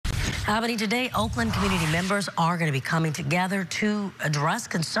Happening today, Oakland community members are going to be coming together to address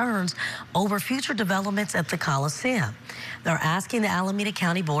concerns over future developments at the Coliseum. They're asking the Alameda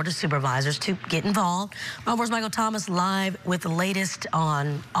County Board of Supervisors to get involved. Where's Michael Thomas live with the latest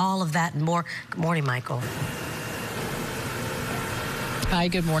on all of that and more. Good morning, Michael. Hi,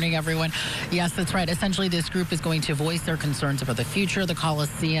 good morning, everyone. Yes, that's right. Essentially, this group is going to voice their concerns about the future of the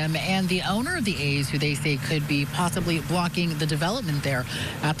Coliseum and the owner of the A's, who they say could be possibly blocking the development there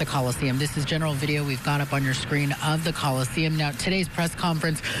at the Coliseum. This is general video we've got up on your screen of the Coliseum. Now, today's press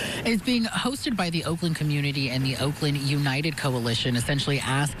conference is being hosted by the Oakland community and the Oakland United Coalition, essentially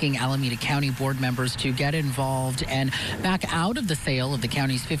asking Alameda County board members to get involved and back out of the sale of the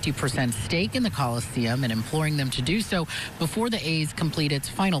county's 50% stake in the Coliseum and imploring them to do so before the A's complete its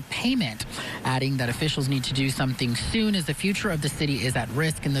final payment, adding that officials need to do something soon as the future of the city is at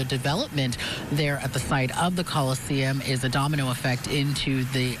risk, and the development there at the site of the Coliseum is a domino effect into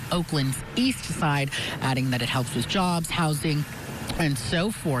the Oakland's east side, adding that it helps with jobs, housing, and so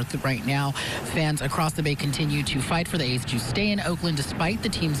forth. Right now, fans across the Bay continue to fight for the A's to stay in Oakland despite the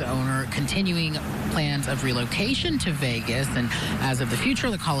team's owner continuing plans of relocation to Vegas. And as of the future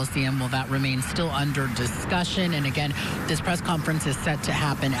of the Coliseum, well, that remains still under discussion. And again, this press conference is set to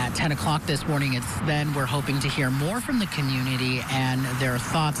happen at 10 o'clock this morning. We're hoping to hear more from the community and their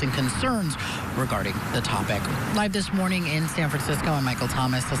thoughts and concerns regarding the topic. Live this morning in San Francisco, I'm Michael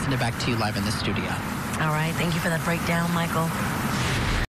Thomas. Listening back to you live in the studio. All right. Thank you for that breakdown, Michael.